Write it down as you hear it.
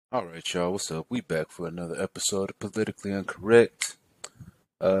All right, y'all. What's up? We back for another episode of Politically Incorrect.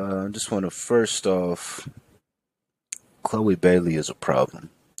 Just want to first off, Chloe Bailey is a problem.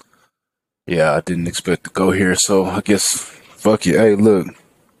 Yeah, I didn't expect to go here, so I guess fuck you. Hey, look,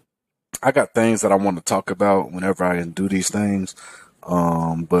 I got things that I want to talk about whenever I can do these things.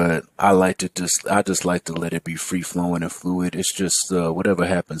 But I just like to let it be free flowing and fluid. It's just whatever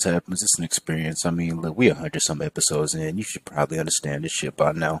happens, happens. It's an experience. I mean, look, we 100 some episodes in. You should probably understand this shit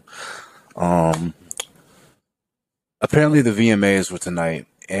by now. Um, Apparently, the VMAs were tonight,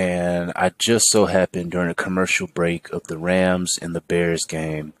 and I just so happened during a commercial break of the Rams and the Bears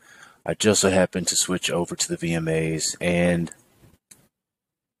game, I just so happened to switch over to the VMAs, and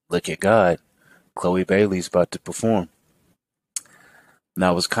look at God, Chloe Bailey's about to perform.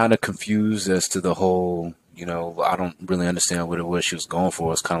 Now, I was kind of confused as to the whole, I don't really understand what it was she was going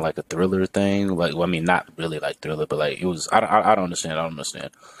for. It's kind of like a thriller thing. Like, well, I mean, not really like thriller, but like it was, I don't understand. I don't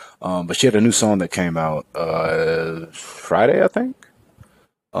understand. But she had a new song that came out Friday, I think.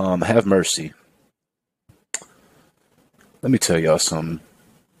 Have Mercy. Let me tell y'all something.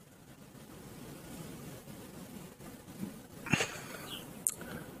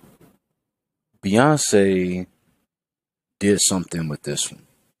 Beyonce did something with this one.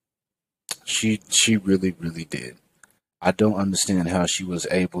 She really, really did. I don't understand how she was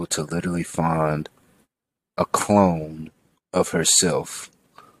able to literally find a clone of herself,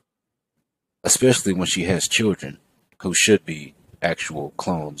 especially when she has children who should be actual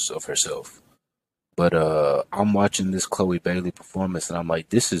clones of herself. But I'm watching this Chloe Bailey performance and I'm like,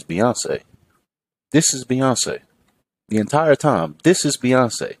 this is Beyonce. This is Beyonce. The entire time, this is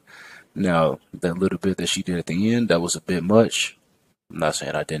Beyonce. Now, that little bit that she did at the end, that was a bit much. I'm not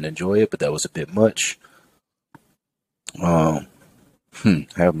saying I didn't enjoy it, but that was a bit much. Um,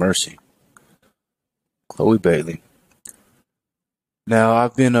 have mercy. Chloe Bailey. Now,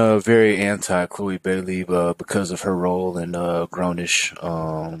 I've been very anti Chloe Bailey because of her role in Grownish.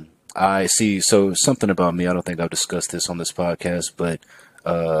 I see, so something about me, I don't think I've discussed this on this podcast, but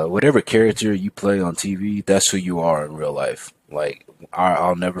whatever character you play on TV, that's who you are in real life. Like,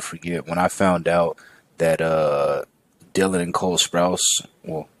 I'll never forget when I found out that Dylan and Cole Sprouse,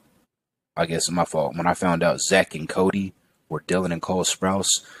 well, I guess it's my fault. When I found out Zach and Cody were Dylan and Cole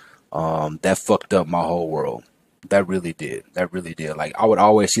Sprouse, that fucked up my whole world. That really did. That really did. Like I would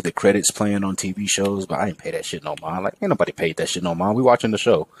always see the credits playing on TV shows, but I didn't pay that shit no mind. Like ain't nobody paid that shit no mind. We watching the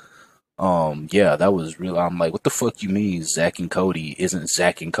show. Yeah, that was real. I'm like, what the fuck you mean Zach and Cody isn't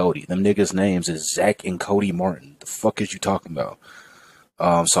Zach and Cody? Them niggas' names is Zach and Cody Martin. The fuck is you talking about?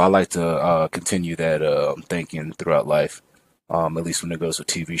 So I like to continue that thinking throughout life, at least when it goes with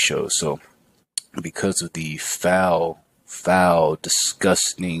TV shows. So because of the foul,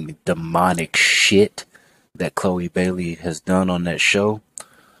 disgusting, demonic shit that Chloe Bailey has done on that show,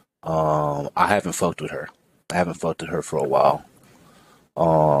 I haven't fucked with her. I haven't fucked with her for a while.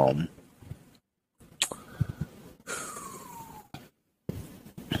 Um,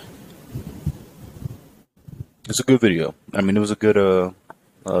 it's a good video. I mean, it was a good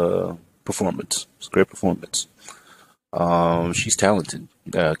performance. It's a great performance. She's talented.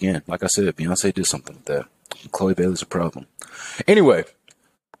 Again, like I said, Beyonce did something with that. Chloe Bailey's a problem. Anyway,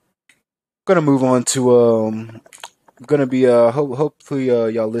 gonna move on to gonna be hopefully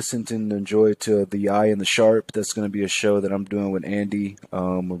y'all listened and enjoyed to The Eye and the Sharp. That's gonna be a show that I'm doing with Andy.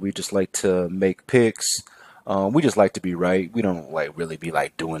 Where we just like to make picks. We just like to be right. We don't like really be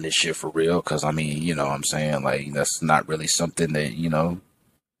like doing this shit for real. Cause I mean, you know what I'm saying? Like that's not really something that,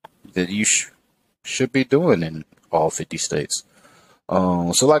 that you should be doing in all 50 states.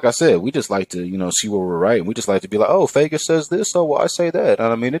 So like I said, we just like to, see where we're right. And we just like to be like, oh, Vegas says this, so well, I say that.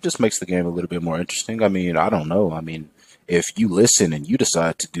 And I mean, it just makes the game a little bit more interesting. I mean, I don't know. I mean, if you listen and you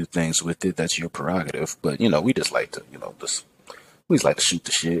decide to do things with it, that's your prerogative. But, we just like to, we just like to shoot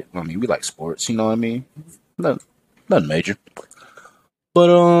the shit. I mean, we like sports, you know what I mean? Nothing, nothing major.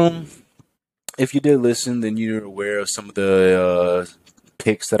 But, if you did listen, then you're aware of some of the,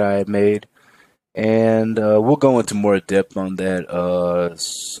 picks that I had made. And we'll go into more depth on that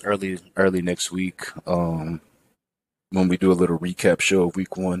early next week when we do a little recap show of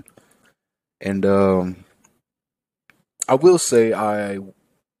week one. And I will say I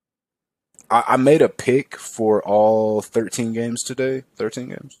made a pick for all 13 games today. 13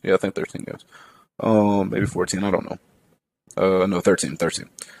 games? Yeah, I think 13 games. Maybe 14. I don't know. No, 13. 13.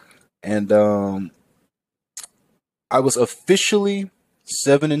 And I was officially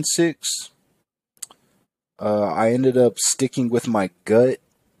 7-6. I ended up sticking with my gut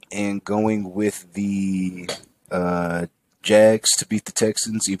and going with the uh, Jags to beat the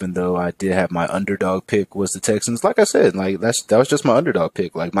Texans, even though I did have my underdog pick was the Texans. Like I said, like that was just my underdog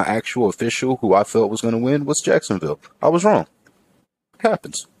pick. Like my actual official who I felt was going to win was Jacksonville. I was wrong. It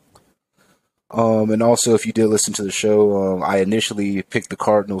happens. And also, if you did listen to the show, I initially picked the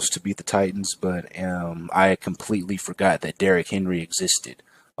Cardinals to beat the Titans, but I completely forgot that Derrick Henry existed.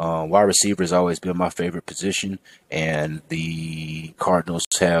 Wide receiver has always been my favorite position, and the Cardinals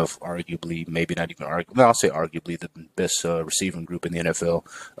have arguably, maybe not even arguably, no, I'll say arguably the best receiving group in the NFL.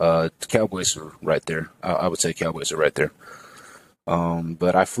 The Cowboys are right there. I would say Cowboys are right there.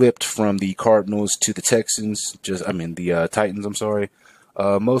 But I flipped from the Cardinals to the Texans. The Titans. I'm sorry.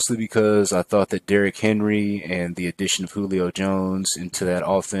 Mostly because I thought that Derrick Henry and the addition of Julio Jones into that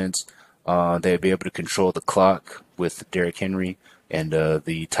offense, they'd be able to control the clock with Derrick Henry. And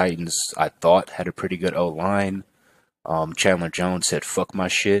the Titans, I thought, had a pretty good O-line. Chandler Jones said, "Fuck my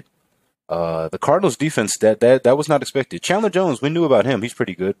shit." The Cardinals defense, that was not expected. Chandler Jones, we knew about him. He's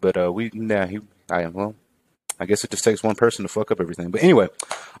pretty good, but I guess it just takes one person to fuck up everything. But anyway,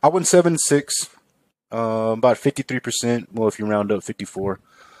 I went 7-6. About 53%. Well, if you round up, 54.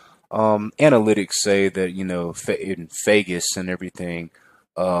 Analytics say that, in Vegas and everything,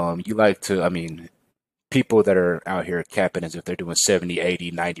 you like to, people that are out here capping as if they're doing 70,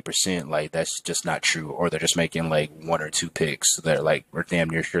 80, 90%, like that's just not true. Or they're just making like one or two picks that are like, or damn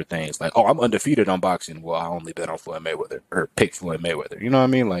near sure things. Like, oh, I'm undefeated on boxing. Well, I only bet on Floyd Mayweather or pick Floyd Mayweather. You know what I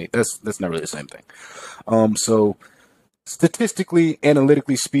mean? Like that's not really the same thing. So statistically,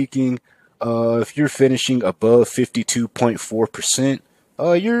 analytically speaking, if you're finishing above 52.4%,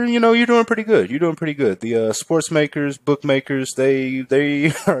 you're doing pretty good. You're doing pretty good. The sports makers, bookmakers,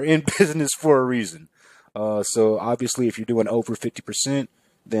 they are in business for a reason. So obviously, if you're doing over 50%,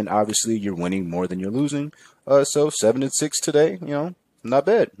 then obviously you're winning more than you're losing. So 7-6 today, not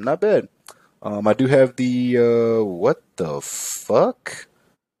bad, not bad. I do have the what the fuck?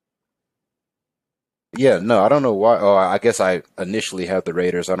 Yeah, no, I don't know why. Oh, I guess I initially have the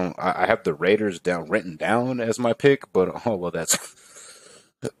Raiders. I have the Raiders written down as my pick, but oh well, that's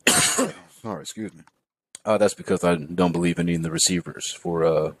sorry, excuse me. That's because I don't believe in any of the receivers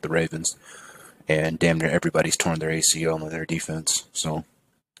for the Ravens, and damn near everybody's torn their ACL on their defense. So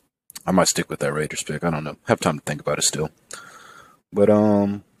I might stick with that Raiders pick. I don't know. Have time to think about it still, but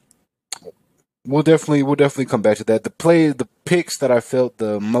we'll definitely come back to that. The picks that I felt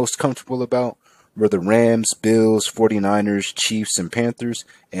the most comfortable about were the Rams, Bills, 49ers, Chiefs, and Panthers.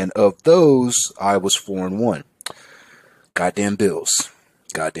 And of those, I was 4-1. Goddamn Bills.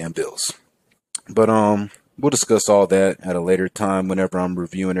 Goddamn Bills. But we'll discuss all that at a later time whenever I'm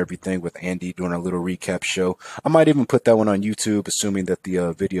reviewing everything with Andy doing a little recap show. I might even put that one on YouTube, assuming that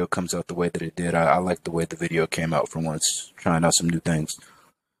the video comes out the way that it did. I like the way the video came out for once, trying out some new things.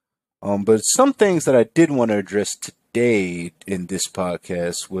 But some things that I did want to address today in this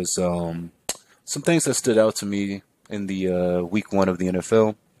podcast was some things that stood out to me in the week one of the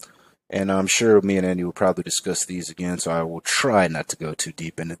NFL. And I'm sure me and Andy will probably discuss these again, so I will try not to go too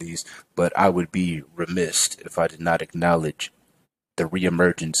deep into these. But I would be remiss if I did not acknowledge the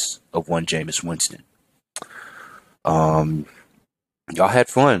reemergence of one Jameis Winston. Y'all had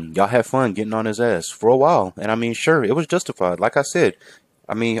fun. Y'all had fun getting on his ass for a while. And I mean, sure, it was justified. Like I said,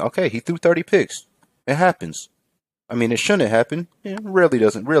 okay, he threw 30 picks. It happens. It shouldn't happen. It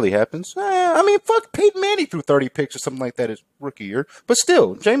really happens. Fuck, Peyton Manning threw 30 picks or something like that his rookie year. But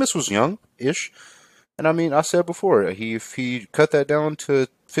still, Jameis was young-ish. And I said before, if he cut that down to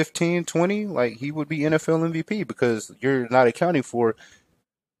 15, 20, like, he would be NFL MVP because you're not accounting for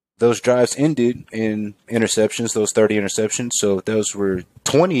those drives ended in interceptions, those 30 interceptions. So if those were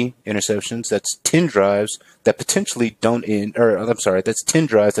 20 interceptions, that's 10 drives that potentially don't end, that's 10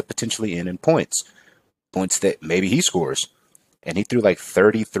 drives that potentially end in points. Points that maybe he scores. And he threw like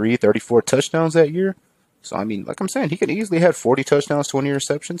 33, 34 touchdowns that year. So, like I'm saying, he could easily have 40 touchdowns, 20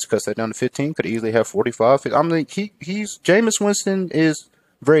 interceptions, cuts that down to 15, could easily have 45. Jameis Winston is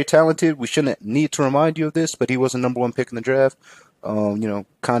very talented. We shouldn't need to remind you of this, but he was the number one pick in the draft,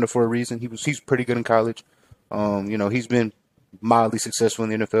 kind of for a reason. He's pretty good in college. He's been mildly successful in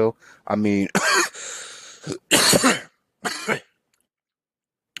the NFL.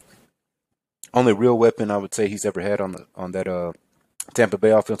 Only real weapon I would say he's ever had on that Tampa Bay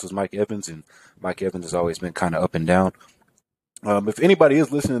offense was Mike Evans, and Mike Evans has always been kind of up and down. If anybody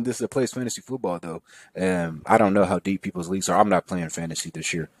is listening to this that plays fantasy football, though, I don't know how deep people's leagues are. I'm not playing fantasy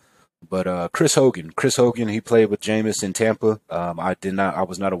this year. But Chris Hogan, he played with Jameis in Tampa. I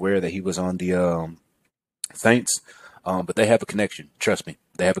was not aware that he was on the Saints, but they have a connection. Trust me,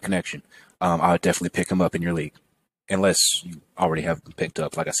 they have a connection. I would definitely pick him up in your league. Unless you already have them picked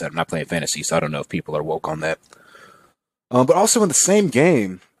up. Like I said, I'm not playing fantasy, so I don't know if people are woke on that. But also in the same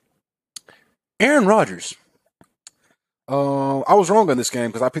game, Aaron Rodgers. I was wrong on this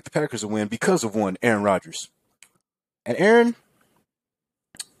game because I picked the Packers to win because of one, Aaron Rodgers. And Aaron,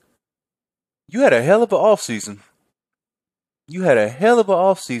 you had a hell of an offseason. You had a hell of an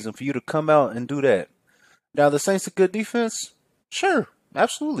offseason for you to come out and do that. Now, the Saints a good defense? Sure,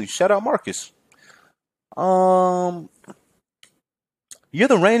 absolutely. Shout out Marcus. Um, you're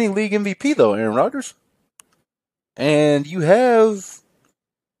the reigning league MVP though, Aaron Rodgers. And you have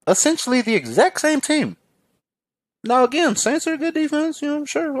essentially the exact same team. Now again, Saints are a good defense,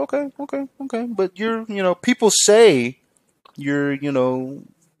 sure, okay. But people say you're,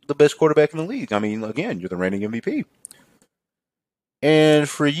 the best quarterback in the league. I mean, again, you're the reigning MVP. And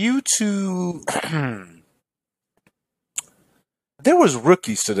for you to there was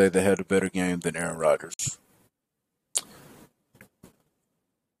rookies today that had a better game than Aaron Rodgers.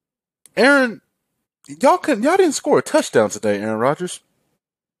 Y'all didn't score a touchdown today, Aaron Rodgers.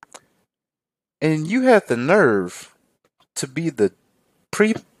 And you had the nerve to be the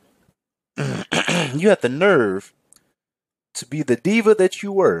you had the nerve to be the diva that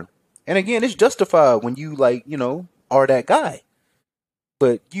you were. And again, it's justified when you are that guy.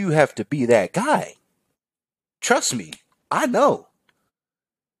 But you have to be that guy. Trust me, I know.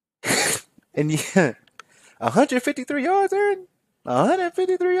 And 153 yards, Aaron?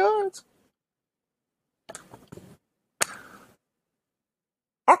 153 yards?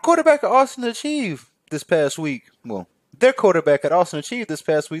 Our quarterback at Austin Achieve this past week, well, their quarterback at Austin Achieve this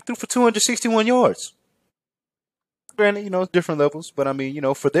past week threw for 261 yards. Granted, different levels, but I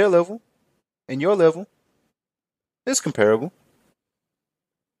mean, for their level and your level, it's comparable.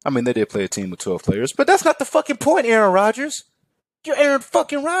 I mean, they did play a team with 12 players, but that's not the fucking point, Aaron Rodgers. You're Aaron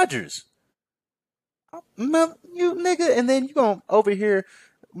fucking Rodgers. You nigga, and then you gonna over here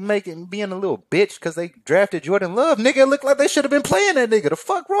being a little bitch because they drafted Jordan Love. Nigga, it looked like they should have been playing that nigga. The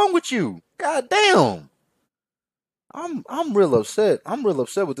fuck wrong with you? God damn. I'm real upset. I'm real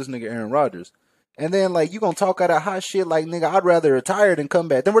upset with this nigga Aaron Rodgers. And then you gonna talk out of hot shit like, nigga, I'd rather retire than come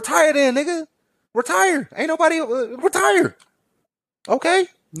back. Then retire then, nigga. Retire. Ain't nobody retire. Okay?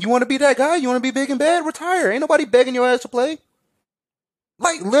 You wanna be that guy? You wanna be big and bad? Retire. Ain't nobody begging your ass to play.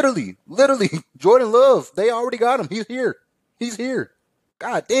 Literally, Jordan Love, they already got him. He's here.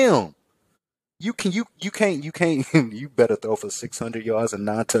 God damn. You can't, you better throw for 600 yards and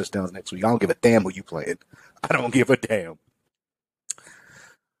 9 touchdowns next week. I don't give a damn who you playing. I don't give a damn.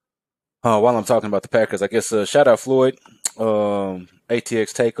 While I'm talking about the Packers, I guess shout out Floyd, ATX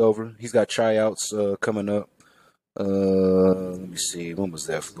Takeover. He's got tryouts coming up. Let me see. When was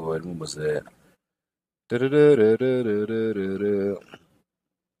that, Floyd? When was that?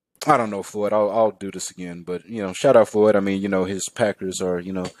 I don't know, Floyd. I'll do this again, but shout out Floyd. I mean, his Packers are,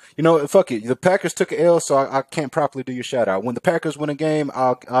 fuck it. The Packers took an L, so I can't properly do your shout out. When the Packers win a game,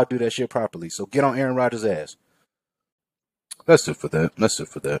 I'll do that shit properly. So get on Aaron Rodgers' ass. That's it for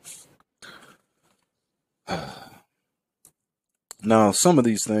that. Now, some of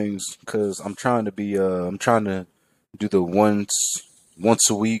these things, because I'm trying to do the once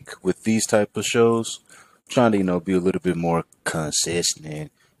a week with these type of shows. I'm trying to, be a little bit more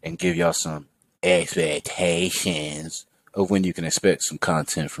consistent and give y'all some expectations of when you can expect some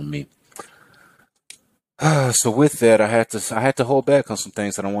content from me. So with that, I had to hold back on some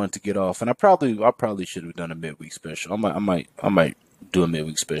things that I wanted to get off, and I probably should have done a midweek special. I might do a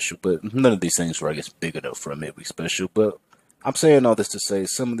midweek special, but none of these things were, I guess, big enough for a midweek special. But I'm saying all this to say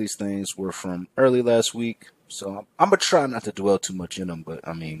some of these things were from early last week, so I'm gonna try not to dwell too much in them. But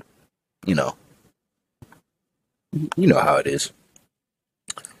I mean, you know how it is.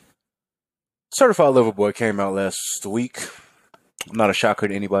 Certified Lover Boy came out last week. Not a shocker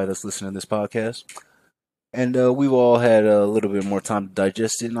to anybody that's listening to this podcast. And we've all had a little bit more time to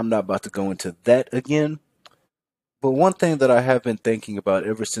digest it, and I'm not about to go into that again. But one thing that I have been thinking about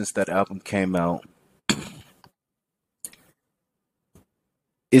ever since that album came out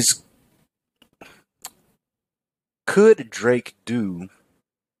is, could Drake do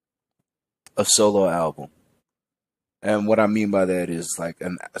a solo album? And what I mean by that is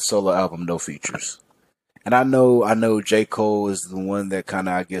a solo album, no features. And I know J. Cole is the one that kind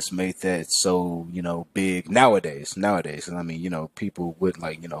of, I guess, made that so, big nowadays. And I mean, people would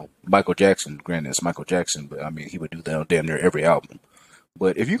Michael Jackson, granted it's Michael Jackson, but I mean, he would do that on damn near every album.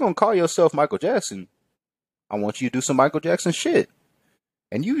 But if you're going to call yourself Michael Jackson, I want you to do some Michael Jackson shit.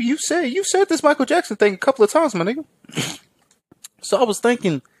 And you said this Michael Jackson thing a couple of times, my nigga. So I was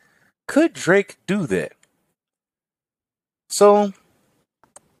thinking, could Drake do that? So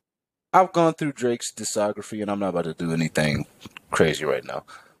I've gone through Drake's discography, and I'm not about to do anything crazy right now.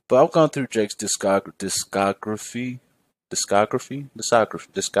 But I've gone through Drake's discography. discography.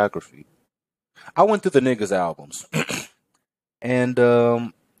 I went through the niggas' albums, and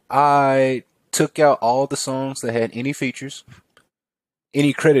I took out all the songs that had any features,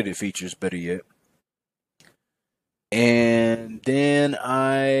 any credited features, better yet. And then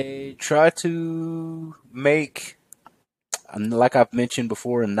I tried to make, like I've mentioned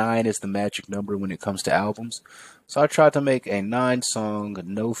before, 9 is the magic number when it comes to albums. So I tried to make a 9-song,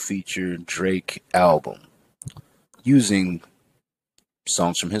 no feature Drake album using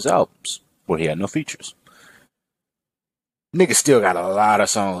songs from his albums where he had no features. Nigga still got a lot of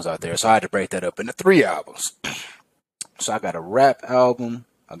songs out there, so I had to break that up into 3 albums. So I got a rap album,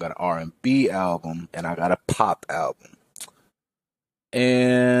 I got an R&B album, and I got a pop album.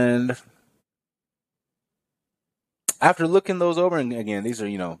 And after looking those over, and again, these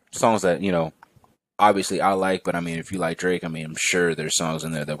are, songs that, obviously I like, but I mean, if you like Drake, I mean, I'm sure there's songs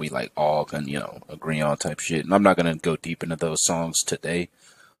in there that we like all can, agree on type shit. And I'm not going to go deep into those songs today.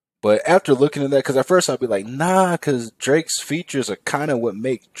 But after looking at that, because at first I'd be like, nah, because Drake's features are kind of what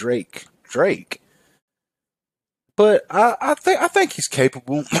make Drake Drake. But I think he's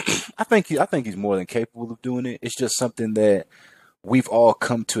capable. I think he's more than capable of doing it. It's just something that we've all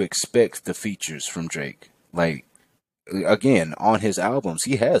come to expect the features from Drake. Like, again, on his albums,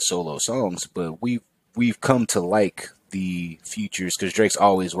 he has solo songs, but we've come to like the features because Drake's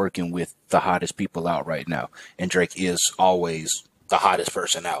always working with the hottest people out right now, and Drake is always the hottest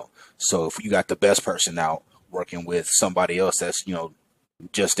person out. So if you got the best person out working with somebody else that's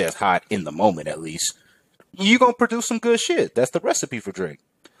just as hot in the moment, at least, you're gonna produce some good shit. That's the recipe for Drake.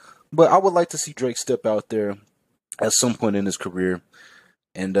 But I would like to see Drake step out there at some point in his career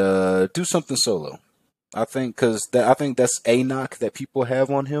and do something solo. I think I think that's a knock that people have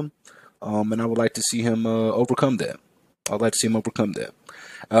on him, and I would like to see him overcome that. I'd like to see him overcome that,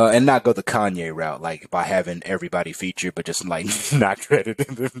 and not go the Kanye route, like by having everybody featured, but just like not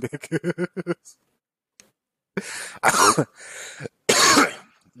crediting them niggas.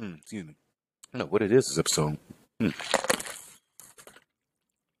 Excuse me. I don't know what it is this episode.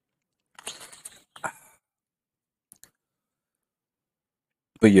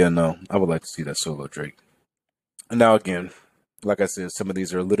 But yeah, no, I would like to see that solo Drake. Now again, like I said, some of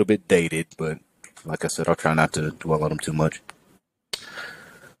these are a little bit dated, but like I said, I'll try not to dwell on them too much.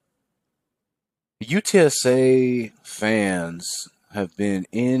 UTSA fans have been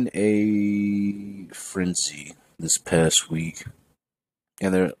in a frenzy this past week,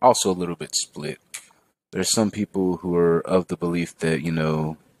 and they're also a little bit split. There's some people who are of the belief that,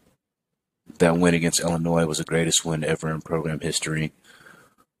 that win against Illinois was the greatest win ever in program history.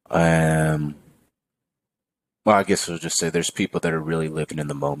 Well, I guess I'll just say there's people that are really living in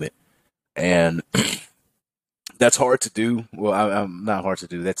the moment. And that's hard to do. Well, I'm not hard to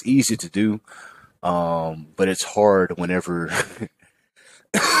do. That's easy to do. But it's hard whenever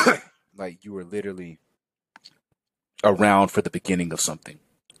like you were literally around for the beginning of something.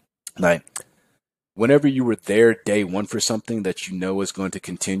 Like whenever you were there day one for something that you know is going to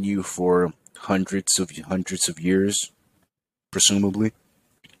continue for hundreds of years, presumably.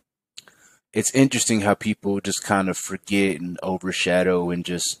 It's interesting how people just kind of forget and overshadow and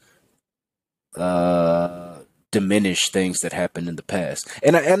just diminish things that happened in the past.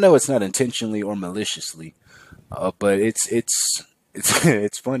 And I know it's not intentionally or maliciously, but it's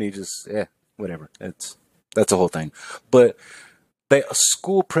funny. Just whatever. That's the whole thing. But a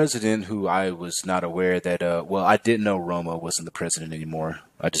school president who I was not aware that I didn't know Romo wasn't the president anymore.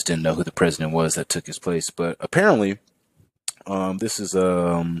 I just didn't know who the president was that took his place. But apparently, this is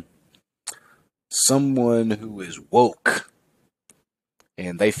someone who is woke,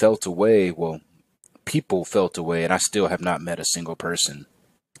 and they felt away. Well, people felt away, and I still have not met a single person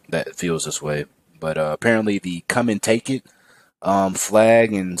that feels this way. But apparently, the "Come and Take It"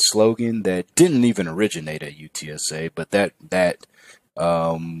 flag and slogan that didn't even originate at UTSA, but that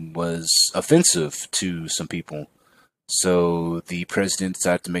was offensive to some people. So the president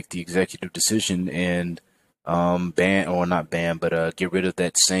decided to make the executive decision and ban, or not ban, but get rid of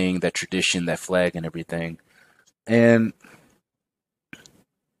that saying, that tradition, that flag, and everything. And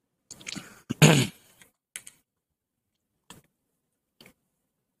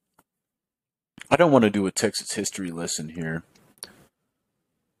I don't want to do a Texas history lesson here,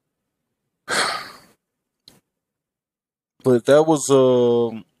 but that was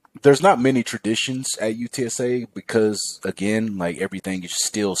there's not many traditions at UTSA because, again, like everything is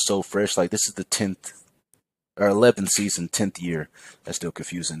still so fresh. Like this is the 10th or 11th season, 10th year. That's still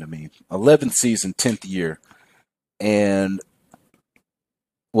confusing to me. 11th season, 10th year, and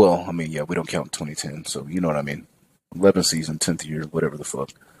well, I mean, yeah, we don't count 2010, so you know what I mean. 11th season, 10th year, whatever the fuck.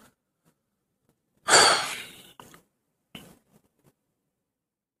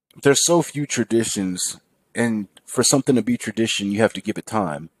 there's so few traditions, and for something to be tradition, you have to give it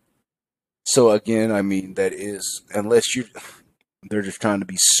time. So again, I mean, that is, unless you, they're just trying to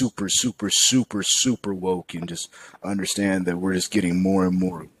be super, super, super, super woke and just understand that we're just getting more and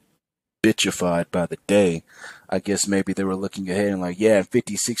more bitchified by the day. I guess maybe they were looking ahead and like, yeah, in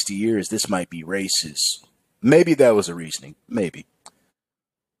 50, 60 years, this might be racist. Maybe that was a reasoning. Maybe.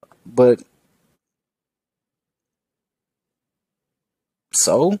 But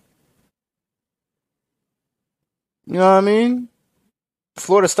so, you know what I mean?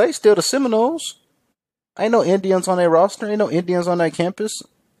 Florida State's still the Seminoles. Ain't no Indians on their roster. Ain't no Indians on that campus,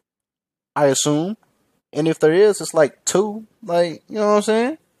 I assume. And if there is, it's like two. Like, you know what I'm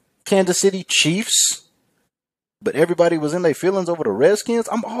saying? Kansas City Chiefs. But everybody was in their feelings over the Redskins.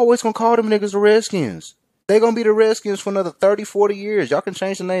 I'm always going to call them niggas the Redskins. They going to be the Redskins for another 30, 40 years. Y'all can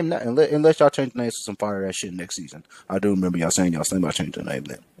change the name now, unless y'all change the name to some fire ass shit next season. I do remember y'all saying y'all think about changing the name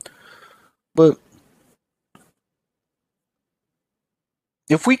then. But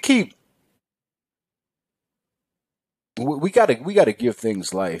if we keep, we gotta give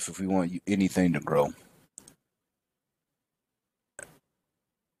things life if we want anything to grow.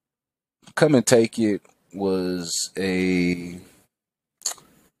 Come and Take It was a,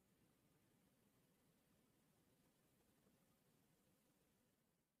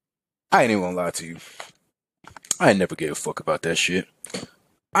 I ain't even gonna lie to you. I never gave a fuck about that shit.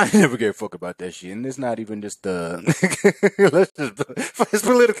 I never gave a fuck about that shit, and it's not even just let's just it's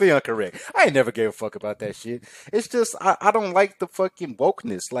politically incorrect. I ain't never gave a fuck about that shit. It's just I don't like the fucking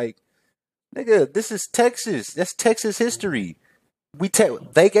wokeness. Like, nigga, this is Texas. That's Texas history.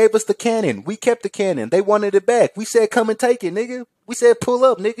 They gave us the cannon. We kept the cannon. They wanted it back. We said come and take it, nigga. We said pull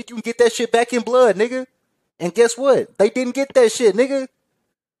up, nigga. You can get that shit back in blood, nigga. And guess what? They didn't get that shit, nigga.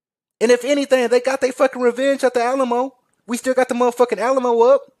 And if anything, they got their fucking revenge at the Alamo. We still got the motherfucking Alamo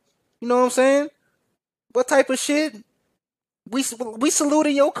up. You know what I'm saying? What type of shit? We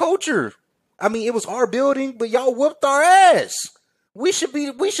saluted your culture. I mean, it was our building, but y'all whooped our ass. We should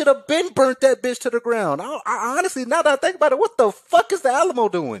have been burnt that bitch to the ground. I honestly, now that I think about it, what the fuck is the Alamo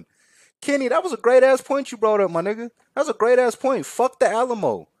doing? Kenny, that was a great ass point you brought up, my nigga. That was a great ass point. Fuck the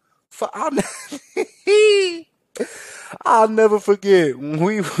Alamo. I'll never forget when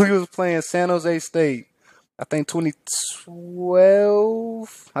we was playing San Jose State. I think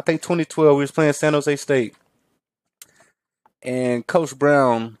 2012. I think 2012 we was playing San Jose State, and Coach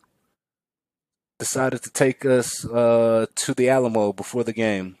Brown decided to take us to the Alamo before the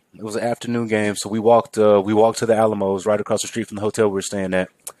game. It was an afternoon game, so we walked to the Alamo. It was right across the street from the hotel we were staying at,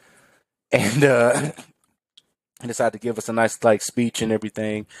 and he decided to give us a nice like speech and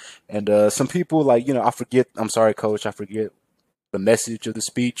everything. And some people like, I forget. I'm sorry, Coach. I forget the message of the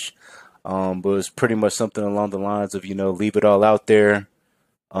speech. But it's pretty much something along the lines of, leave it all out there.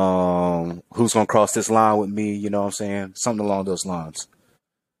 Who's gonna cross this line with me? You know what I'm saying? Something along those lines.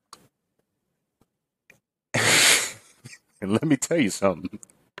 And let me tell you something.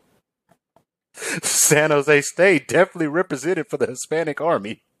 San Jose State definitely represented for the Hispanic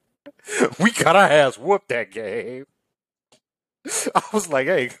Army. We got our ass whooped that game. I was like,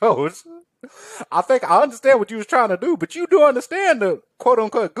 hey, coach, I think I understand what you was trying to do, but you do understand the quote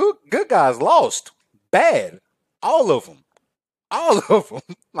unquote good guys lost. Bad. All of them. All of them.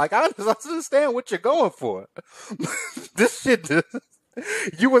 Like, I understand what you're going for. This shit,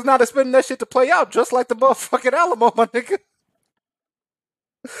 you was not expecting that shit to play out just like the motherfucking Alamo, my nigga.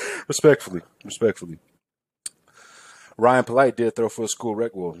 Respectfully. Respectfully. Ryan Polite did throw for a school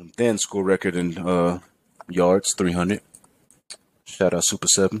record, well, then school record in yards, 300. Shout out Super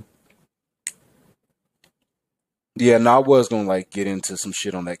 7. Yeah, no, I was gonna like get into some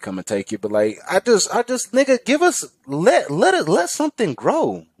shit on that come and take it, but like I just nigga give us let something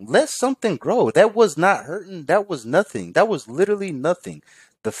grow. Let something grow. That was not hurting. That was nothing. That was literally nothing.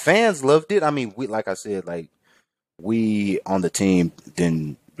 The fans loved it. I mean, we like I said, like we on the team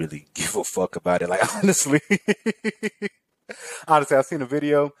didn't really give a fuck about it. Like honestly. Honestly, I seen a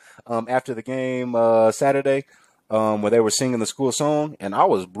video after the game Saturday where they were singing the school song, and I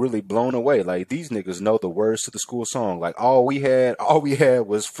was really blown away. Like these niggas know the words to the school song. Like all we had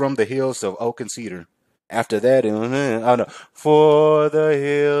was From the Hills of Oak and Cedar. After that, I know for the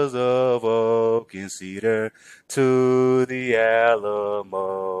hills of Oak and Cedar to the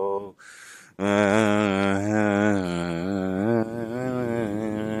Alamo.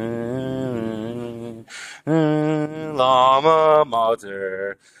 Llama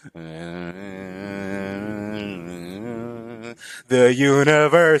Mater. The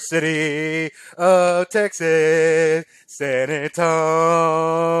University of Texas, San Antonio.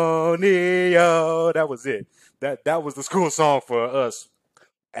 That was it. That was the school song for us.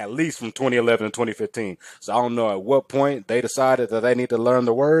 at least from 2011 to 2015. So I don't know at what point they decided that they need to learn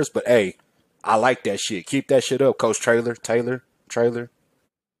the words, but hey, I like that shit. Keep that shit up, Coach Trailer,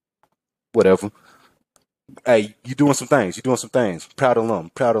 whatever. Hey, you doing some things. You doing some things. Proud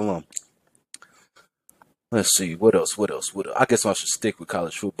alum. Proud alum. Let's see. What else? What else? What else? I guess I should stick with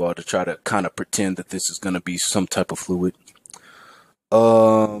college football to try to kind of pretend that this is going to be some type of fluid.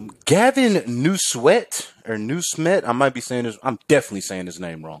 Gavin Newsweat or Newsmet. I might be saying this. I'm definitely saying his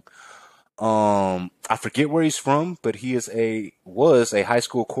name wrong. I forget where he's from, but he was a high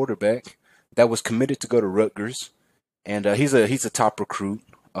school quarterback that was committed to go to Rutgers, and he's a top recruit.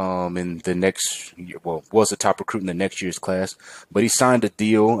 In the next year, well, was a top recruit in the next year's class, but he signed a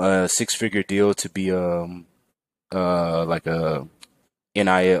deal, a six-figure deal to be like a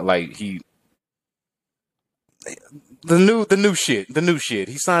NIL, like he the new shit.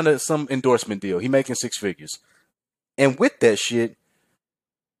 He signed some endorsement deal. He making six figures, and with that shit,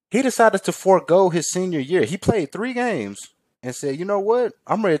 he decided to forego his senior year. He played 3 games and said, "You know what?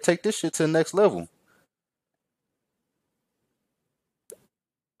 I'm ready to take this shit to the next level."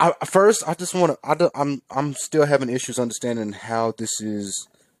 I just want to. I'm still having issues understanding how this is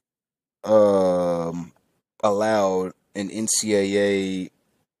um allowed in NCAA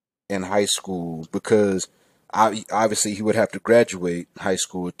in high school because obviously he would have to graduate high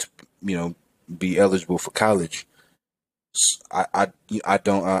school to you know be eligible for college. I I, I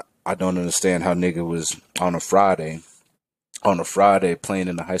don't understand how nigga was on a Friday playing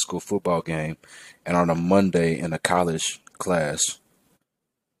in a high school football game and on a Monday in a college class.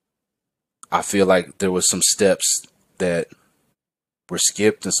 I feel like there was some steps that were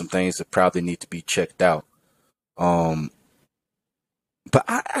skipped and some things that probably need to be checked out. Um, but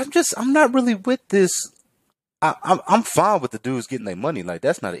I'm not really with this. I'm fine with the dudes getting their money. Like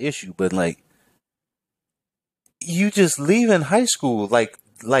that's not an issue. But like, you just leaving high school, like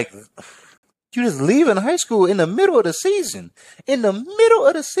you just leaving high school in the middle of the season. In the middle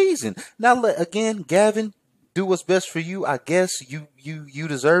of the season. Now, again, Gavin, do what's best for you. I guess you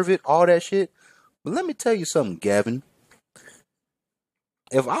deserve it. All that shit. But let me tell you something, Gavin.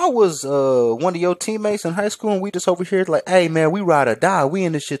 If I was one of your teammates in high school and we just over here like, hey man, we ride or die, we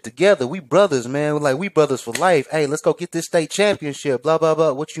in this shit together, we brothers, man, like we brothers for life. Hey, let's go get this state championship. Blah blah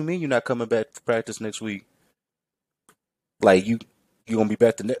blah. What you mean you're not coming back for practice next week? Like you gonna be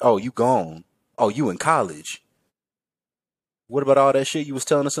back to oh you gone? Oh you in college? What about all that shit you was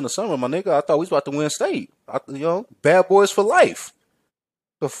telling us in the summer, my nigga? I thought we was about to win state. Bad boys for life.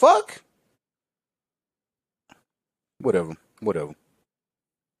 The fuck? Whatever, whatever.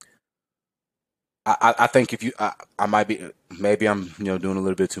 I think if I might be maybe I'm doing a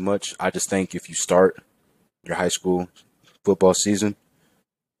little bit too much. I just think if you start your high school football season,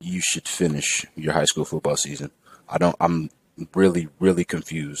 you should finish your high school football season. I'm really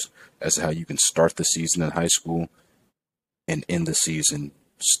confused as to how you can start the season in high school and end the season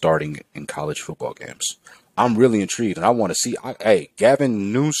starting in college football games. I'm really intrigued and I want to see. Hey,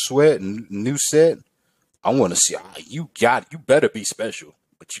 Gavin New set. I want to see. You better be special,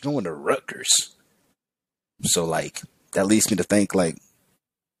 but you're going to Rutgers. So like that leads me to think like,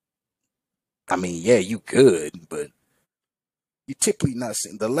 I mean, yeah, you good, but you typically not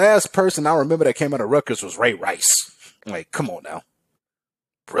seeing. The last person I remember that came out of Rutgers was Ray Rice. Like, come on now,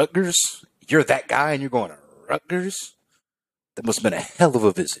 Rutgers, you're that guy, and you're going to Rutgers. That must have been a hell of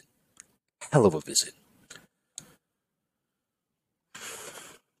a visit. Hell of a visit.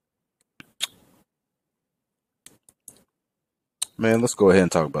 Man, let's go ahead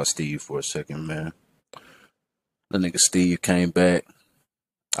and talk about Steve for a second, man. The nigga Steve came back.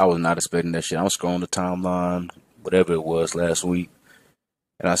 I was not expecting that shit. I was scrolling the timeline, whatever it was last week,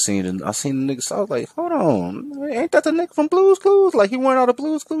 and I seen the nigga. So I was like, hold on, ain't that the nigga from Blues Clues? Like he went all the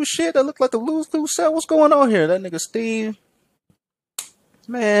Blues Clues shit that looked like the Blues Clues set. What's going on here? That nigga Steve,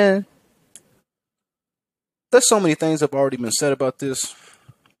 man. There's so many things that have already been said about this.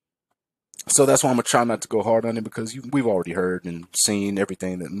 So that's why I'm gonna try not to go hard on it because we've already heard and seen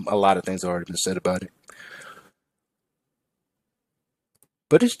everything that a lot of things have already been said about it.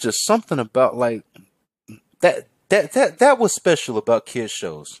 But it's just something about like that was special about kids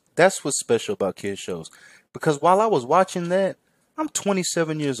shows. That's what's special about kids shows. Because while I was watching that, I'm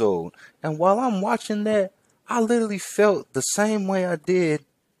 27 years old, and while I'm watching that, I literally felt the same way I did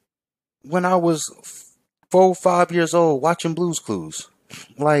when I was 4, 5 years old watching Blues Clues.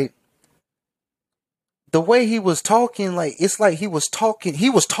 Like the way he was talking, like it's like he was talking. He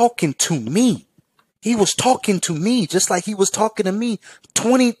was talking to me. He was talking to me just like he was talking to me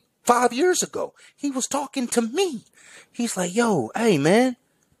 25 years ago. He was talking to me. He's like, yo, hey, man,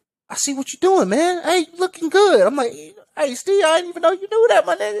 I see what you're doing, man. Hey, you looking good. I'm like, Hey, Steve, I didn't even know you knew that,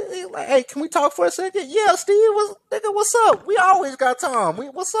 my nigga. He like, hey, can we talk for a second? Yeah, Steve, what's up? We always got time.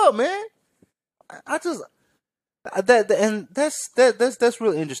 What's up, man? I just that's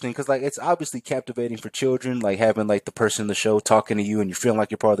real interesting because like it's obviously captivating for children, like having like the person in the show talking to you and you're feeling like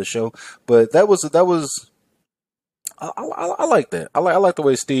you're part of the show. But that was I like that. I like the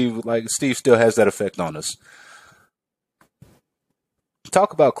way Steve still has that effect on us.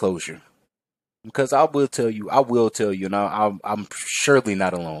 Talk about closure. Because I will tell you, and I'm surely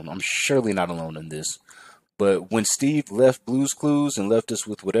not alone. I'm surely not alone in this. But when Steve left Blue's Clues and left us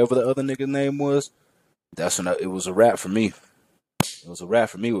with whatever the other nigga's name was, that's when it was a wrap for me. It was a wrap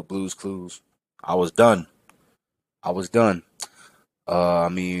for me with Blue's Clues. I was done. I was done. I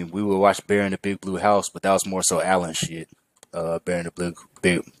mean, we would watch Bear in the Big Blue House, but that was more so Alan shit. Bear in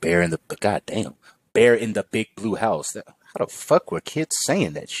the Bear in the goddamn Bear in the Big Blue House. How the fuck were kids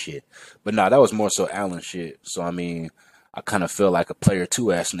saying that shit? But nah, that was more so Alan shit. So I mean, I kind of felt like a player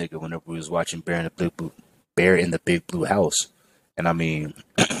two ass nigga whenever we was watching Bear in the Big Blue House. And I mean,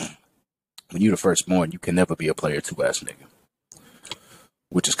 when you're the firstborn, you can never be a player two ass nigga.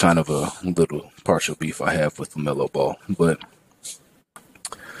 Which is kind of a little partial beef I have with LaMelo Ball. But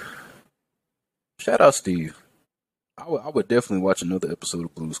shout out Steve. I would definitely watch another episode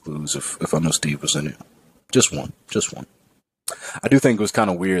of Blue's Clues if I know Steve was in it. Just one. Just one. I do think it was kind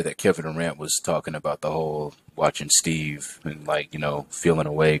of weird that Kevin Durant was talking about the whole watching Steve and like, you know, feeling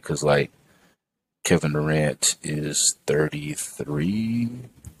away because like Kevin Durant is 33.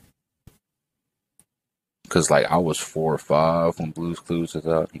 Because like I was 4 or 5 when Blue's Clues was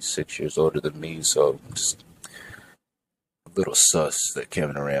out. He's 6 years older than me, so just a little sus that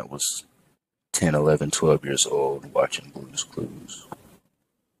Kevin Durant was 10, 11, 12 years old watching Blue's Clues.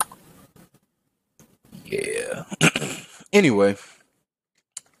 Yeah. Anyway,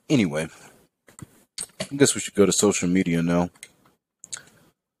 I guess we should go to social media now.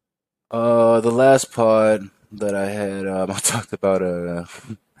 The last pod that I had, I talked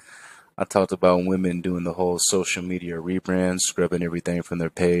about women doing the whole social media rebrand, scrubbing everything from their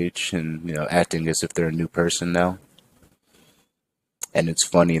page, and you know, acting as if they're a new person now. And it's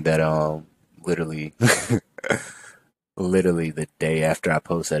funny that literally. Literally the day after I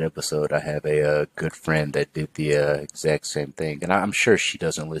post that episode, I have a good friend that did the exact same thing, and I'm sure she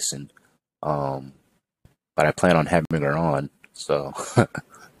doesn't listen, but I plan on having her on. So,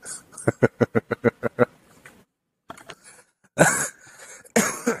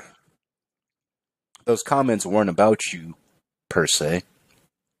 those comments weren't about you per se.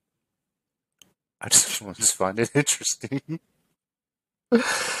 I just find it interesting.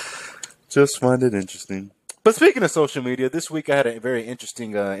 Just find it interesting. But speaking of social media, this week I had a very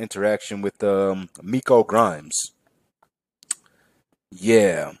interesting interaction with Miko Grimes.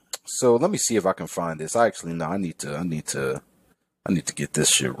 Yeah. So let me see if I can find this. Actually, no, I need to get this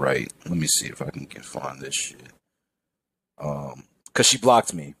shit right. Let me see if I can find this shit. Cause she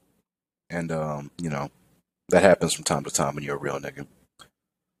blocked me, and you know, that happens from time to time when you're a real nigga.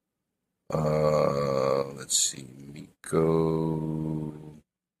 Let's see, Miko.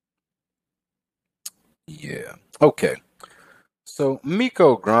 Yeah. Okay. So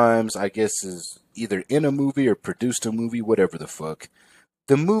Miko Grimes, I guess, is either in a movie or produced a movie, whatever the fuck.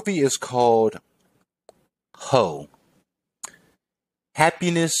 The movie is called Ho.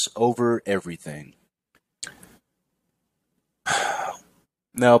 Happiness Over Everything.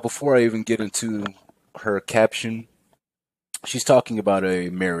 Now, before I even get into her caption, she's talking about a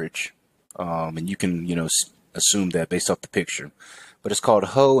marriage, and you can, you know, assume that based off the picture. But it's called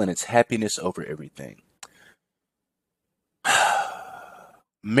Ho, and it's happiness over everything.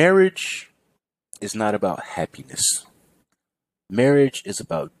 Marriage is not about happiness. Marriage is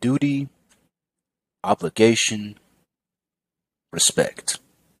about duty, obligation, respect.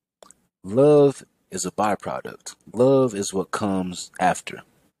 Love is a byproduct. Love is what comes after.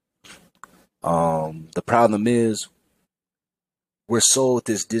 The problem is we're sold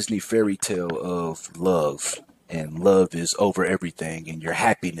this Disney fairy tale of love, and love is over everything, and your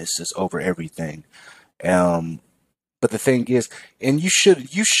happiness is over everything. But the thing is, and you should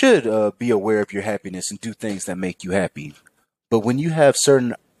be aware of your happiness and do things that make you happy. But when you have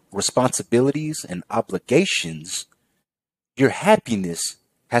certain responsibilities and obligations, your happiness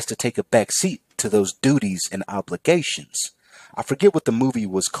has to take a back seat to those duties and obligations. I forget what the movie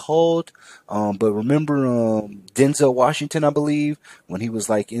was called, but remember Denzel Washington, I believe, when he was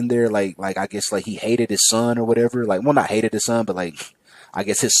like in there, like I guess like he hated his son or whatever. Like, well, not hated his son, but like I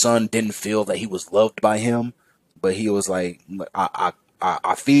guess his son didn't feel that he was loved by him. But he was like, I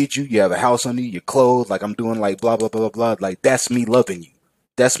feed you, you have a house on you, you're clothed, like I'm doing like blah, blah, blah, blah, blah. Like, that's me loving you.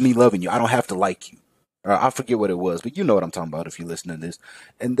 That's me loving you. I don't have to like you. Or I forget what it was, but you know what I'm talking about if you listen to this.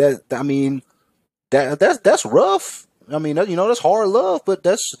 And that, I mean, that's rough. I mean, that's hard love, but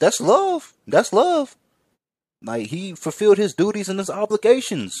that's love. That's love. Like he fulfilled his duties and his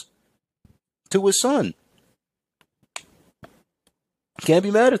obligations to his son. Can't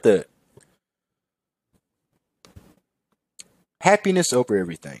be mad at that. Happiness over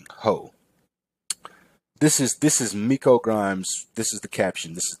everything. Ho. This is Miko Grimes. This is the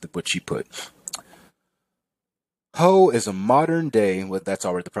caption. This is what she put. Ho is a modern day. Well, that's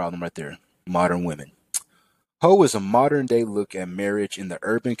already the problem right there. Modern women. Ho is a modern day look at marriage in the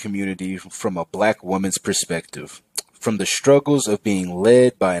urban community from a black woman's perspective. From the struggles of being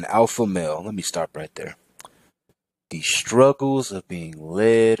led by an alpha male. Let me stop right there. The struggles of being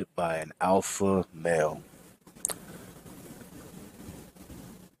led by an alpha male.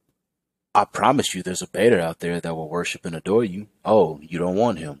 I promise you there's a beta out there that will worship and adore you. Oh, you don't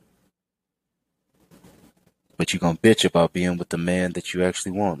want him. But you're going to bitch about being with the man that you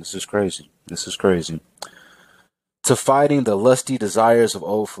actually want. This is crazy. This is crazy. To fighting the lusty desires of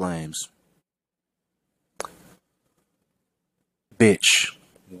old flames. Bitch,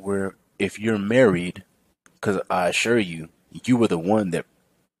 where if you're married, because I assure you, you were the one that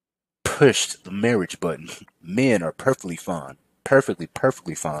pushed the marriage button. Men are perfectly fine. Perfectly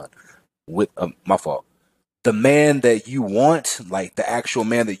fine. With my fault. The man that you want, like the actual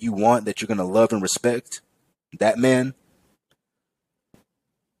man that you want, that you're going to love and respect, that man,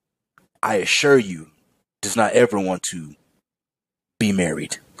 I assure you, does not ever want to be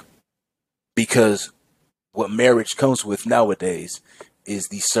married. Because what marriage comes with nowadays is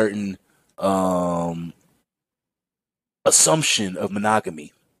the certain assumption of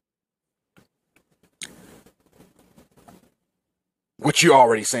monogamy. Which you're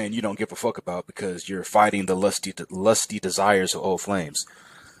already saying you don't give a fuck about because you're fighting the lusty desires of old flames.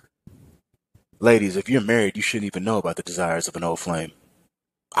 Ladies, if you're married, you shouldn't even know about the desires of an old flame.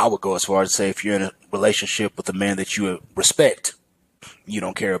 I would go as far as to say if you're in a relationship with a man that you respect, you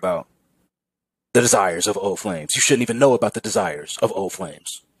don't care about the desires of old flames. You shouldn't even know about the desires of old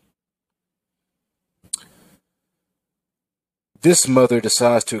flames. This mother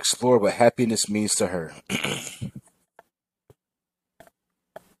decides to explore what happiness means to her.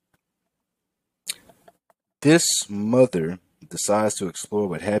 This mother decides to explore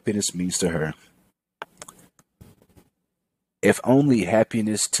what happiness means to her. If only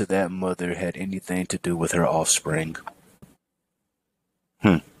happiness to that mother had anything to do with her offspring.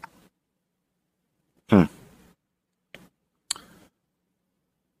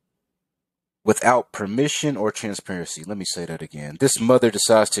 Without permission or transparency. Let me say that again. This mother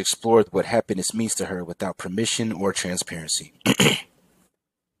decides to explore what happiness means to her without permission or transparency.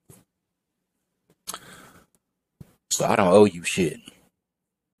 So I don't owe you shit.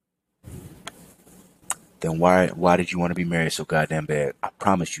 Then why did you want to be married so goddamn bad? I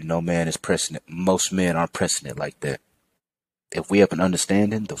promise you, no man is pressing it. Most men aren't pressing it like that. If we have an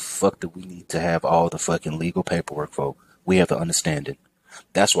understanding, the fuck do we need to have all the fucking legal paperwork for? We have the understanding.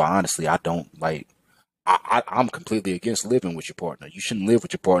 That's why, honestly, I don't like. I'm completely against living with your partner. You shouldn't live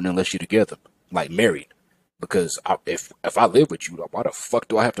with your partner unless you're together, like married. Because if I live with you, why the fuck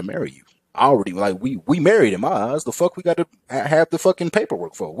do I have to marry you? I already like we married in my eyes. The fuck we got to have the fucking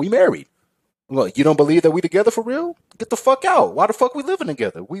paperwork for? We married. Look, you don't believe that we together for real? Get the fuck out. Why the fuck we living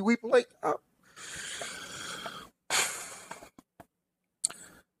together? We like.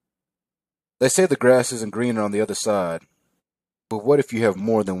 They say the grass isn't greener on the other side, but what if you have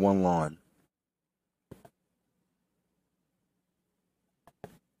more than one lawn?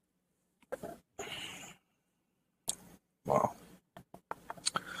 Wow.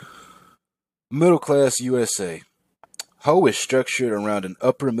 Middle class USA. Ho is structured around an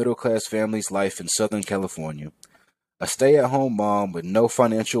upper middle class family's life in Southern California. A stay-at-home mom with no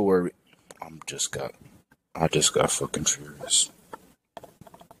financial worry. I just got fucking furious.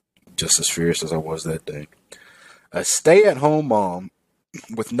 Just as furious as I was that day. A stay-at-home mom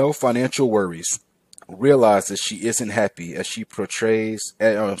with no financial worries realizes she isn't happy as she portrays.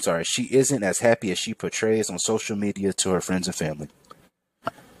 She isn't as happy as she portrays on social media to her friends and family.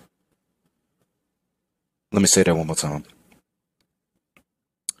 Let me say that one more time.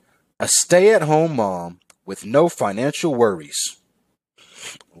 A stay-at-home mom with no financial worries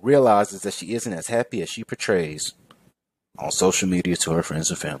realizes that she isn't as happy as she portrays on social media to her friends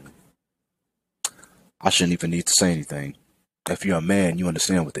and family. I shouldn't even need to say anything. If you're a man, you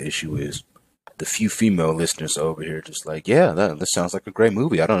understand what the issue is. The few female listeners over here just like, yeah, that sounds like a great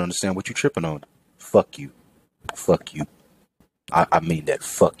movie. I don't understand what you're tripping on. Fuck you. Fuck you. I mean that.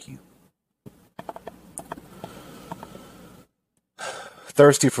 Fuck you.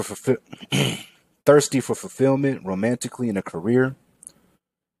 Thirsty for thirsty for fulfillment romantically in a career.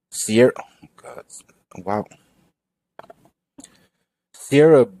 Sierra, oh God, wow.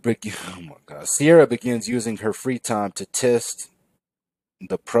 Oh my God. Sierra begins using her free time to test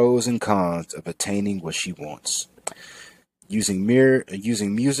the pros and cons of attaining what she wants. Using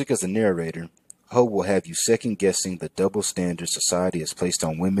music as a narrator, Ho will have you second guessing the double standards society has placed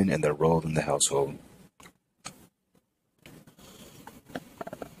on women and their role in the household.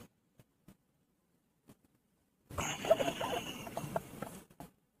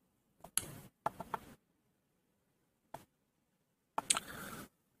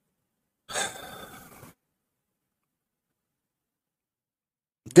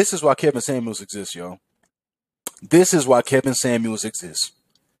 This is why Kevin Samuels exists, yo. This is why Kevin Samuels exists.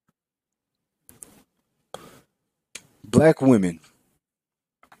 Black women,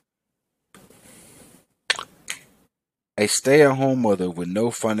 a stay-at-home mother with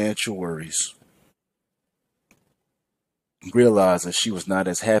no financial worries, realized that she was not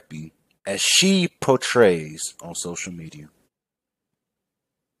as happy as she portrays on social media.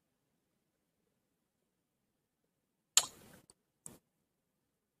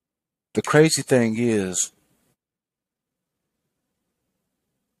 The crazy thing is,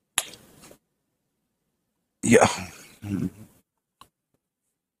 yeah,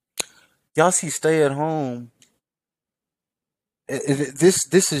 y'all see stay at home.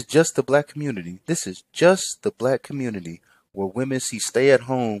 This is just the black community. This is just the black community where women see stay at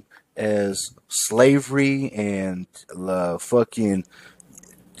home as slavery and fucking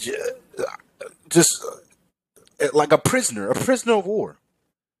j- just like a prisoner of war.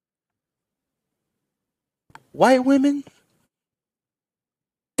 White women,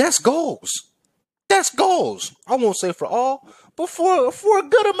 that's goals. That's goals. I won't say for all, but for a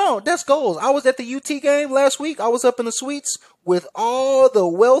good amount, that's goals. I was at the UT game last week. I was up in the suites with all the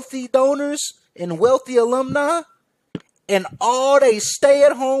wealthy donors and wealthy alumni and all they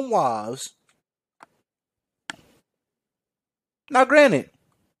stay-at-home wives. Now, granted,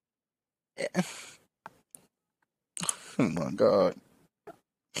 oh my God,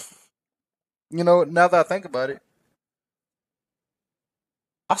 you know, now that I think about it,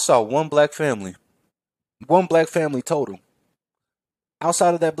 I saw one black family total.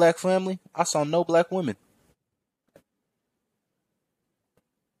 Outside of that black family, I saw no black women.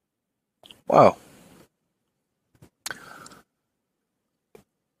 Wow.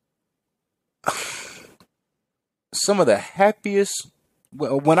 Some of the happiest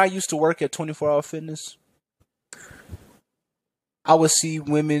when I used to work at 24-hour fitness, I would see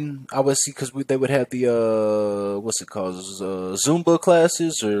women. I would see because they would have the what's it called, Zumba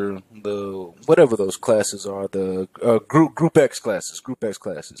classes or the whatever those classes are, the group X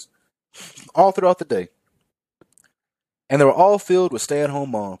classes, all throughout the day, and they were all filled with stay at home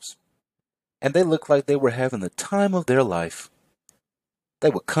moms, and they looked like they were having the time of their life.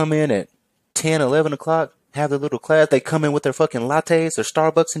 They would come in at 10, 11 o'clock, have their little class. They come in with their fucking lattes, their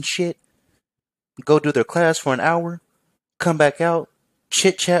Starbucks and shit, go do their class for an hour, come back out,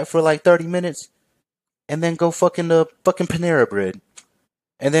 chit chat for like 30 minutes, and then go fucking fucking Panera Bread.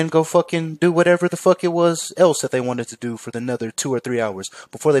 And then go fucking do whatever the fuck it was else that they wanted to do for another 2 or 3 hours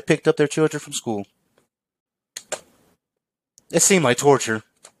before they picked up their children from school. It seemed like torture.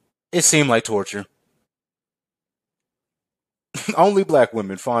 It seemed like torture. Only black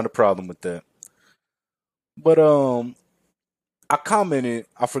women find a problem with that. But I commented.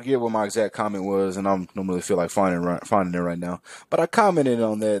 I forget what my exact comment was, and I don't really feel like finding it right now. But I commented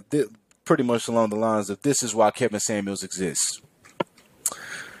on that, pretty much along the lines of, "This is why Kevin Samuels exists."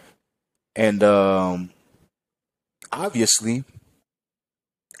 And obviously,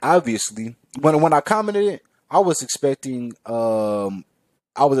 when I commented it, I was expecting a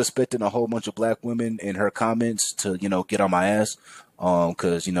whole bunch of black women in her comments to, get on my ass.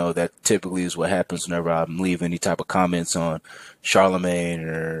 Cause, that typically is what happens whenever I leave any type of comments on Charlemagne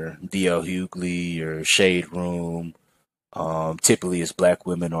or DL Hughley or Shade Room. Typically it's black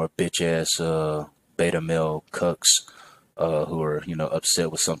women or bitch ass, beta male cucks, who are,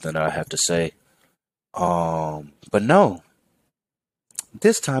 upset with something that I have to say. But no,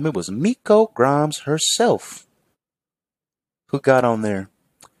 this time it was Miko Grimes herself who got on there.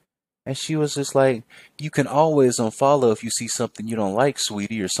 And she was just like, "You can always unfollow if you see something you don't like,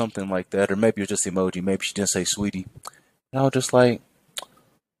 sweetie," or something like that. Or maybe it's just emoji. Maybe she didn't say sweetie. And I was just like,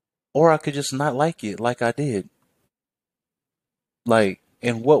 or I could just not like it like I did. Like,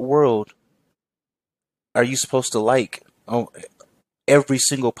 in what world are you supposed to like every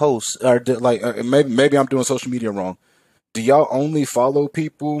single post? Or maybe I'm doing social media wrong. Do y'all only follow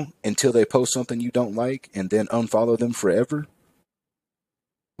people until they post something you don't like and then unfollow them forever?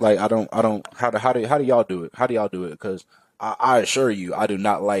 Like I don't. How do y'all do it? How do y'all do it? Because I assure you, I do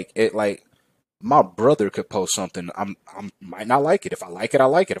not like it. Like my brother could post something, I might not like it. If I like it, I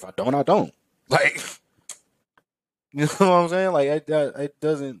like it. If I don't, I don't. Like you know what I'm saying? Like it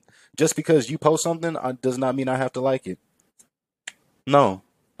doesn't just because you post something does not mean I have to like it. No,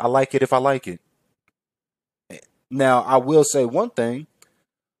 I like it if I like it. Now I will say one thing.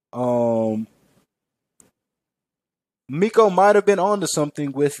 Um, Miko might have been onto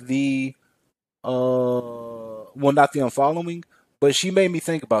something with the well, not the unfollowing, but she made me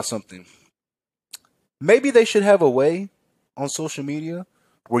think about something. Maybe they should have a way on social media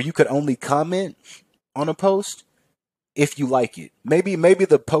where you could only comment on a post if you like it. Maybe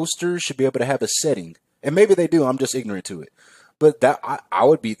the posters should be able to have a setting, and maybe they do. I'm just ignorant to it. But I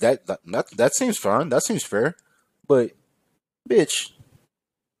would be that seems fun. That seems fair. But bitch,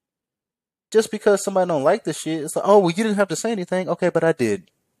 just because somebody don't like the shit, it's like, oh well, you didn't have to say anything. Okay, but I did.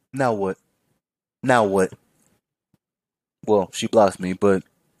 Now what? Now what? Well, she blocked me, but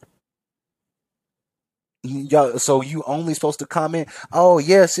y'all. So you only supposed to comment? Oh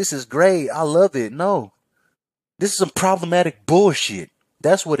yes, this is great. I love it. No, this is some problematic bullshit.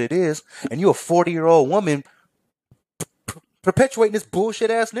 That's what it is. And you a 40-year-old woman perpetuating this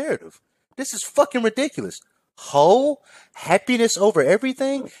bullshit ass narrative. This is fucking ridiculous. Whole happiness over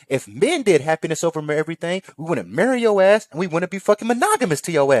everything. If men did happiness over everything, we wouldn't marry your ass and we wouldn't be fucking monogamous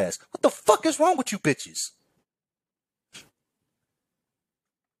to your ass. What the fuck is wrong with you bitches? You're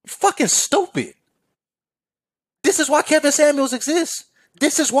fucking stupid. This is why Kevin Samuels exists.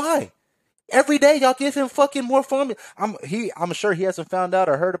 This is why. Every day y'all give him fucking more formula. I'm sure he hasn't found out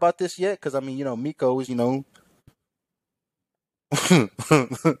or heard about this yet, because I mean, Miko is,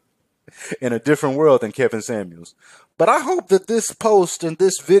 in a different world than Kevin Samuels. But I hope that this post and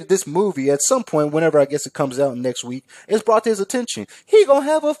this movie at some point, whenever I guess it comes out next week, is brought to his attention. He gonna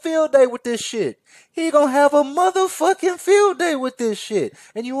have a field day with this shit. He gonna have a motherfucking field day with this shit.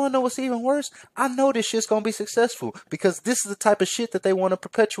 And you wanna know what's even worse? I know this shit's gonna be successful because this is the type of shit that they want to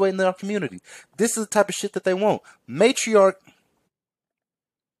perpetuate in their community. This is the type of shit that they want. Matriarch.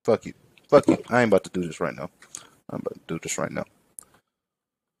 Fuck you. Fuck you. I ain't about to do this right now. I'm about to do this right now.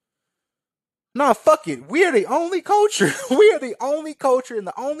 Nah, fuck it. We are the only culture. We are the only culture in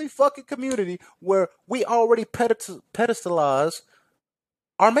the only fucking community where we already pedestalize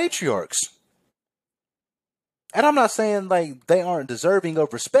our matriarchs. And I'm not saying like they aren't deserving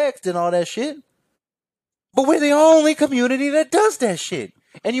of respect and all that shit, but we're the only community that does that shit.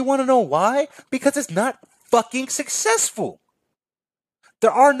 And you want to know why? Because it's not fucking successful.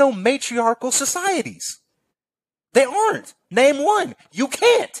 There are no matriarchal societies. They aren't. Name one. You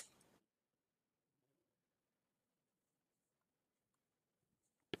can't.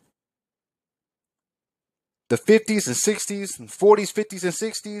 The 50s and 60s, 40s, 50s and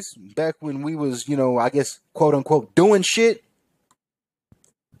 60s, back when we was, I guess, quote unquote, doing shit,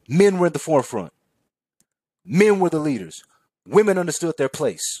 men were at the forefront. Men were the leaders. Women understood their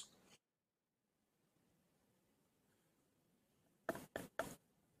place.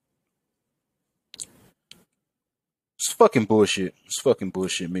 It's fucking bullshit. It's fucking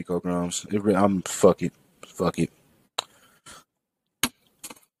bullshit, Miko Grams. Fuck it. Fuck it.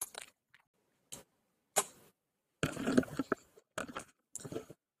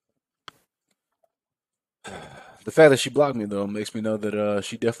 The fact that she blocked me, though, makes me know that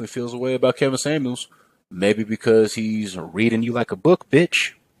she definitely feels a way about Kevin Samuels. Maybe because he's reading you like a book,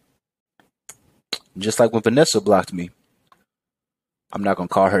 bitch. Just like when Vanessa blocked me. I'm not going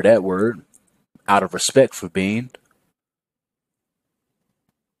to call her that word out of respect for being.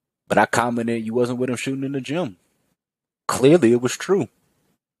 But I commented you wasn't with him shooting in the gym. Clearly it was true.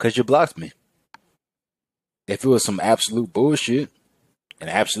 Because you blocked me. If it was some absolute bullshit and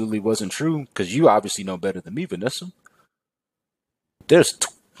absolutely wasn't true, because you obviously know better than me, Vanessa, there's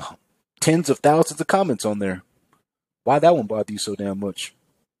tens of thousands of comments on there. Why that one bother you so damn much?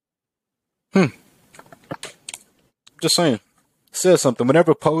 Just saying. It says something.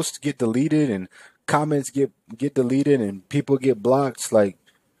 Whenever posts get deleted and comments get deleted and people get blocked, like,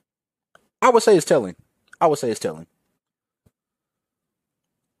 I would say it's telling. I would say it's telling.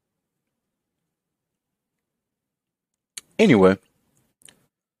 Anyway,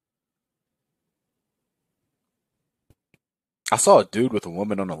 I saw a dude with a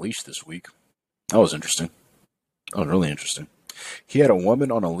woman on a leash this week. That was interesting. That was really interesting. He had a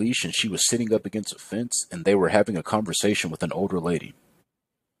woman on a leash and she was sitting up against a fence and they were having a conversation with an older lady.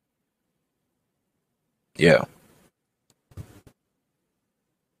 Yeah.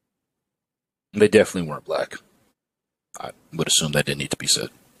 They definitely weren't black. I would assume that didn't need to be said.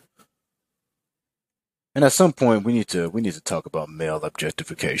 And at some point, we need to talk about male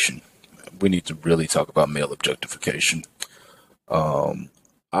objectification. We need to really talk about male objectification. Um,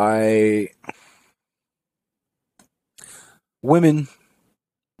 I women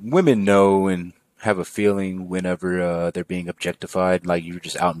women know and have a feeling whenever they're being objectified, like you're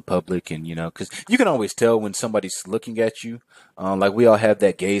just out in public, and because you can always tell when somebody's looking at you. Like we all have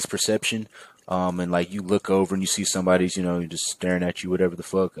that gaze perception, and like you look over and you see somebody's, just staring at you, whatever the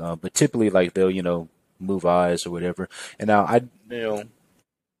fuck. But typically, like they'll, move eyes or whatever. And now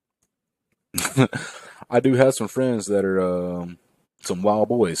I do have some friends that are some wild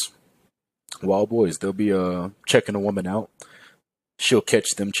boys. Wild boys. They'll be checking a woman out. She'll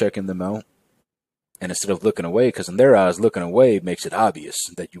catch them checking them out. And instead of looking away, because in their eyes, looking away makes it obvious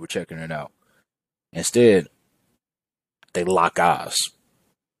that you were checking it out. Instead, they lock eyes.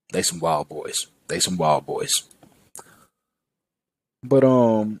 They some wild boys. They some wild boys. But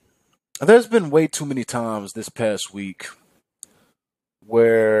there's been way too many times this past week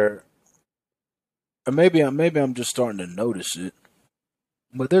where, or maybe I'm just starting to notice it.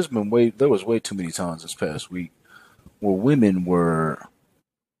 But there was way too many times this past week where women were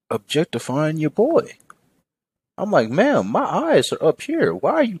objectifying your boy. I'm like, ma'am, my eyes are up here.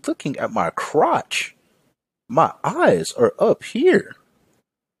 Why are you looking at my crotch? My eyes are up here.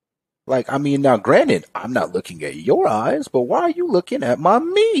 Like, I mean, now granted, I'm not looking at your eyes, but why are you looking at my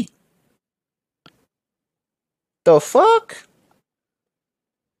meat? The fuck?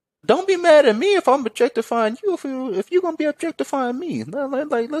 Don't be mad at me if I'm objectifying you. If you gonna be objectifying me,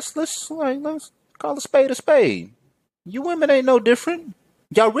 let's call a spade a spade. You women ain't no different.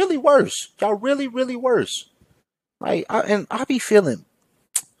 Y'all really worse. Y'all really worse. Like, I be feeling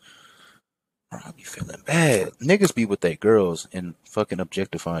bad. Niggas be with they girls and fucking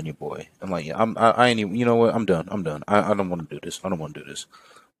objectifying your boy. I'm like, yeah, I ain't even. You know what? I'm done. I'm done. I don't want to do this. I don't want to do this.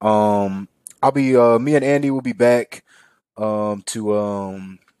 I'll be. Me and Andy will be back.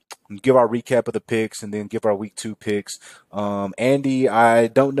 To give our recap of the picks and then give our week 2 picks. Andy, I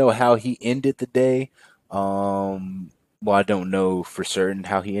don't know how he ended the day. Well, I don't know for certain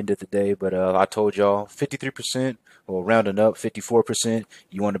how he ended the day, but I told y'all 53%, well, rounding up 54%.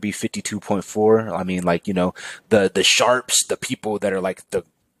 You want to be 52.4. I mean, like, the sharps, the people that are like the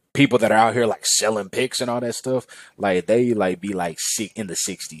people that are out here like selling picks and all that stuff, like they like be like in the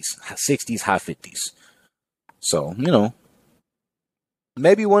 60s, high 50s. So,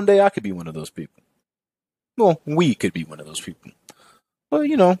 maybe one day I could be one of those people. Well, we could be one of those people. But,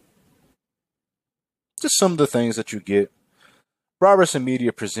 just some of the things that you get. Robertson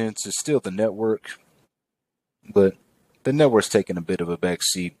Media Presents is still the network, but the network's taking a bit of a back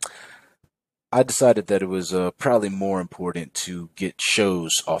seat. I decided that it was probably more important to get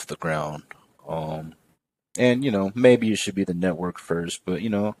shows off the ground. And, maybe it should be the network first, but,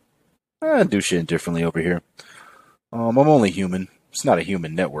 I do shit differently over here. I'm only human. It's not a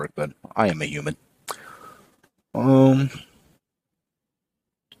human network, but I am a human. Um,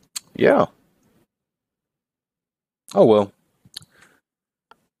 yeah. Oh well.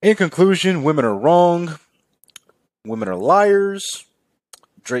 In conclusion, women are wrong. Women are liars.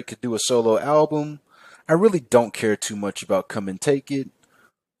 Drake could do a solo album. I really don't care too much about Come and Take It.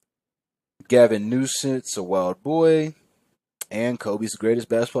 Gavin Newsom's a wild boy. And Kobe's the greatest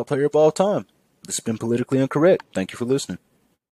basketball player of all time. This has been Politically Incorrect. Thank you for listening.